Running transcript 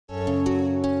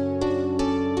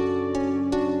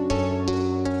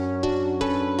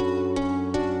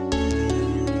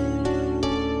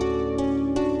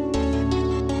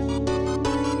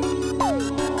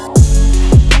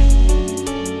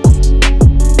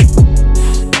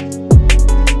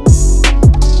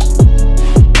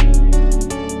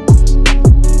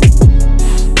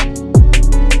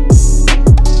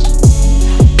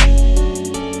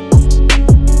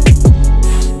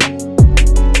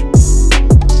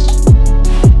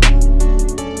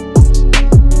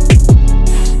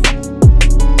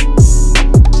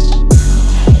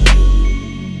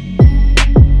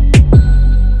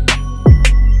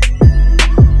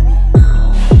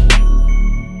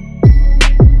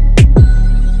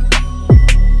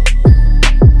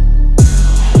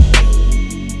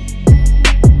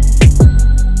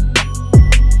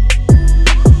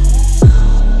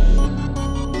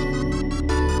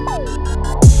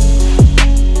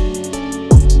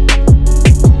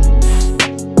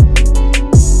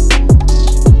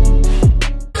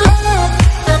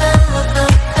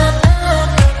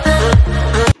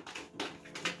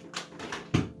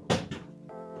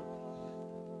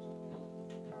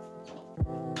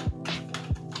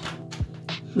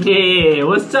Yeah,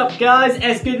 what's up guys,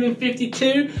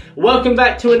 sgoodwin52. Welcome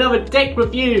back to another deck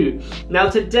review. Now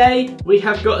today we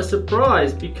have got a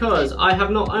surprise because I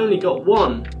have not only got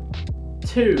 1,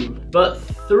 2, but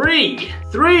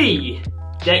 3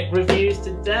 deck reviews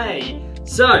today.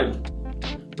 So,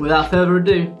 without further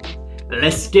ado,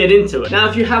 let's get into it. Now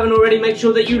if you haven't already, make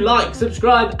sure that you like,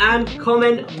 subscribe and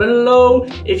comment below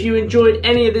if you enjoyed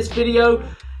any of this video,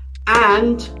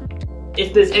 and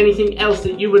if there's anything else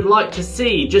that you would like to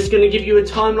see. Just going to give you a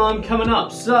timeline coming up.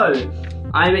 So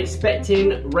I'm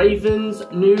expecting Raven's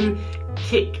new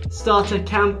Kickstarter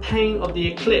campaign of the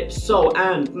Eclipse, Sol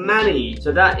and Manny.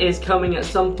 So that is coming at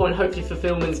some point. Hopefully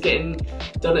fulfillment's getting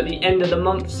done at the end of the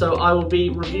month, so I will be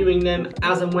reviewing them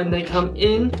as and when they come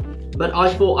in. But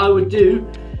I thought I would do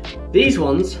these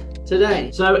ones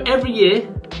today. So every year,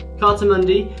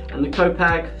 Cartamundi and the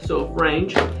Copag sort of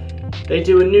range, they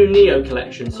do a new Neo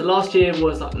collection. So last year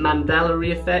was like Mandala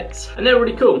effects, and they're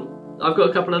really cool. I've got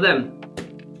a couple of them.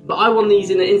 But I won these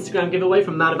in an Instagram giveaway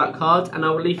from Mad About Cards, and I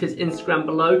will leave his Instagram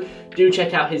below. Do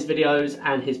check out his videos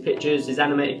and his pictures, his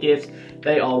animated GIFs.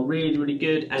 They are really, really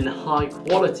good and high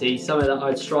quality, something that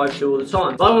I'd strive to all the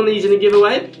time. But I won these in a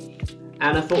giveaway,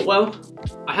 and I thought, well,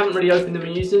 I haven't really opened them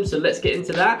and used them, so let's get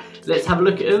into that. Let's have a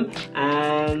look at them,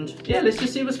 and yeah, let's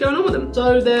just see what's going on with them.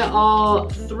 So there are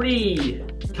 3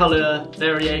 colour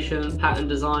variation, pattern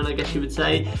design, I guess you would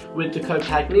say, with the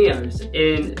Copag Neos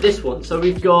in this one. So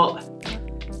we've got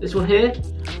this one here.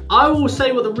 I will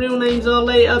say what the real names are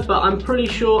later, but I'm pretty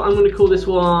sure I'm going to call this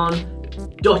one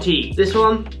Dotty, this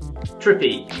one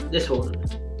Trippy, this one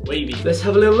Wavy. Let's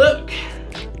have a little look.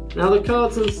 Now the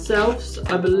cards themselves,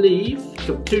 I believe,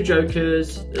 got 2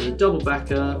 jokers, there's a double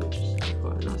backer, which is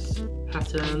quite a nice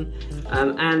pattern,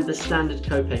 and the standard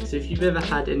Copag. So if you've ever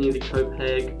had any of the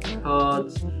Copag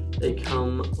cards, they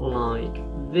come like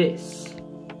this.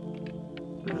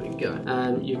 There we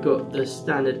go. You've got the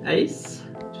standard ace,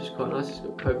 which is quite nice. It's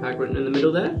got Copag written in the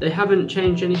middle there. They haven't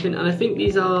changed anything, and I think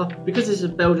these are, because this is a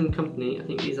Belgian company, I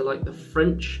think these are like the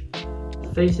French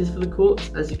faces for the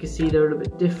courts. As you can see, they're a little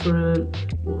bit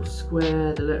different, more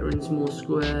square, the lettering's more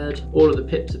squared. All of the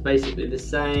pips are basically the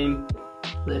same.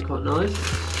 They're quite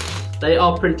nice. They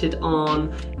are printed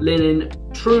on linen,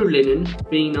 true linen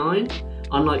B9,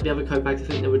 unlike the other Copags. I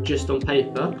think they were just on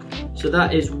paper. So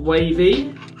that is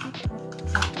Wavy.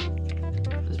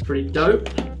 That's pretty dope.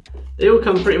 They all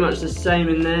come pretty much the same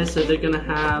in there, so they're gonna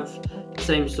have the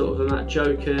same sort of amount of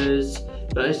jokers,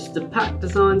 but it's just the pack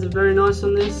designs are very nice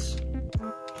on this.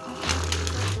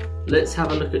 Let's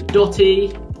have a look at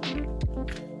Dotty.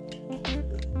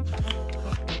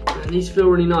 And these feel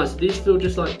really nice. These feel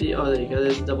just like the, oh there you go,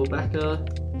 there's a double backer.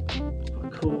 Quite a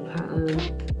cool pattern.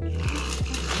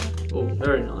 Oh,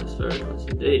 very nice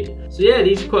indeed. So yeah,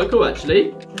 these are quite cool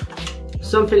actually.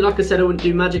 Something, like I said, I wouldn't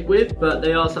do magic with, but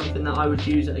they are something that I would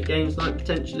use at a games night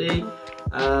potentially.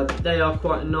 They are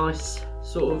quite a nice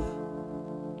sort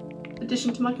of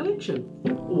addition to my collection.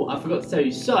 Oh, I forgot to tell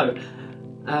you, so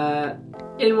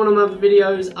in one of my other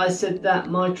videos I said that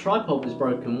my tripod was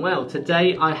broken. Well,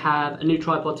 today I have a new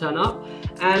tripod turn up,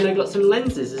 and I got some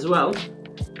lenses as well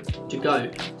to go.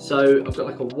 So I've got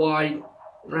like a wide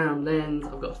round lens,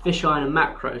 I've got a fisheye and a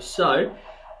macro. So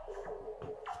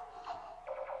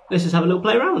let's just have a little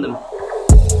play around with them.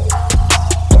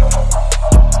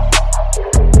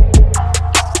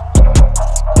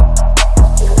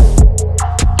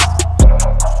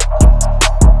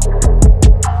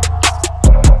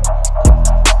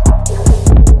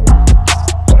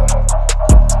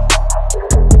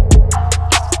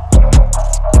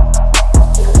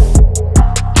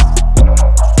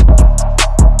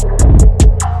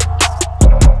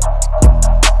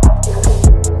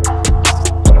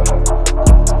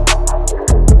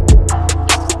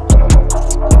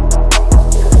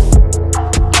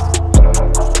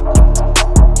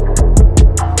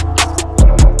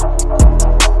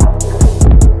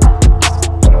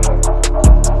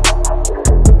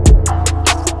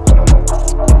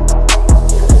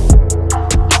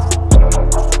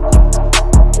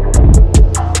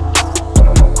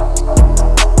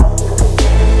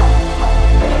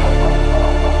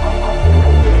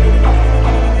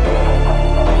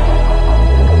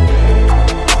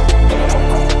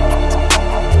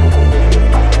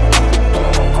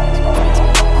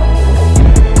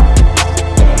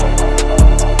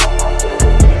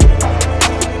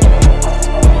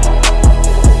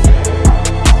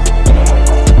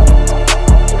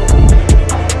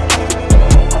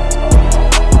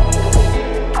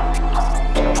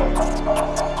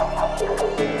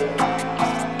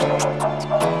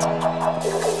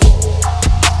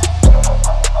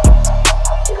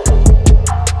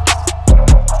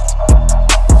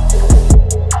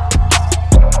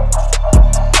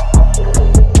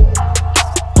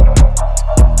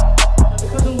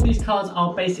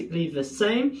 basically the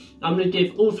same. I'm going to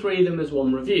give all three of them as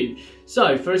one review.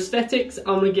 So for aesthetics,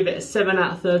 I'm going to give it a 7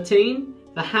 out of 13.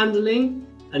 For handling,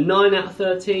 a 9 out of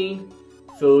 13.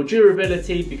 For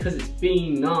durability, because it's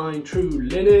B9 true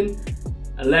linen,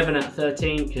 11 out of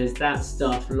 13, because that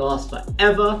stuff lasts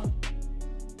forever.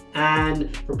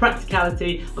 And for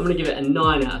practicality, I'm going to give it a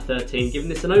 9 out of 13, giving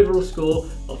this an overall score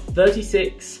of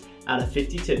 36 out of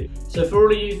 52. So for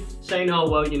all of you saying, oh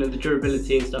well, you know, the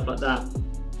durability and stuff like that,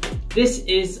 this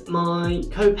is my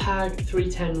Copag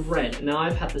 310 Red. Now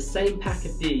I've had the same pack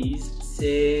of these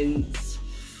since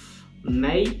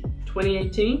May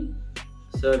 2018.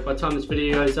 So by the time this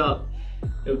video goes up,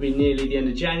 it'll be nearly the end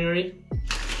of January.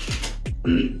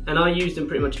 And I used them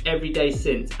pretty much every day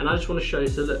since. And I just want to show you,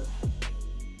 so look,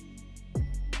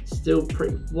 still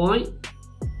pretty white.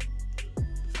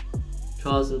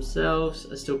 Cars themselves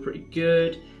are still pretty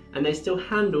good, and they still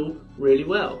handle really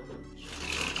well.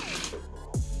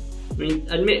 I mean,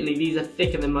 admittedly, these are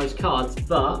thicker than most cards,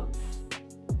 but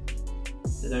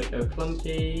they don't go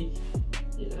clunky.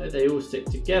 You know, they all stick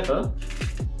together.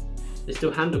 They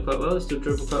still handle quite well, they still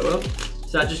dribble quite well.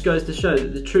 So that just goes to show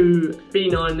that the true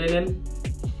B9 linen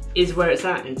is where it's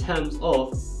at in terms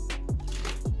of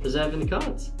preserving the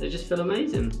cards. They just feel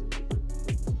amazing.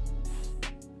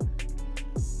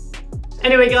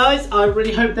 Anyway guys, I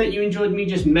really hope that you enjoyed me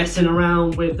just messing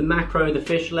around with the macro, the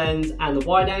fish lens and the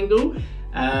wide angle.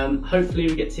 Hopefully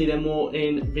we get to see them more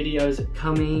in videos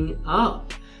coming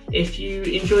up. If you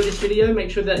enjoyed this video, make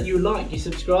sure that you like, you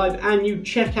subscribe and you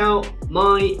check out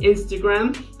my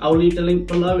Instagram. I'll leave the link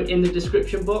below in the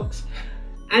description box.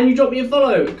 And you drop me a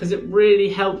follow, because it really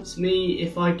helps me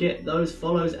if I get those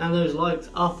follows and those likes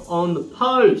up on the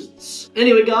posts.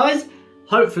 Anyway guys,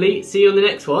 hopefully see you on the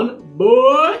next one.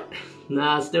 Bye!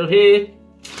 Nah, still here.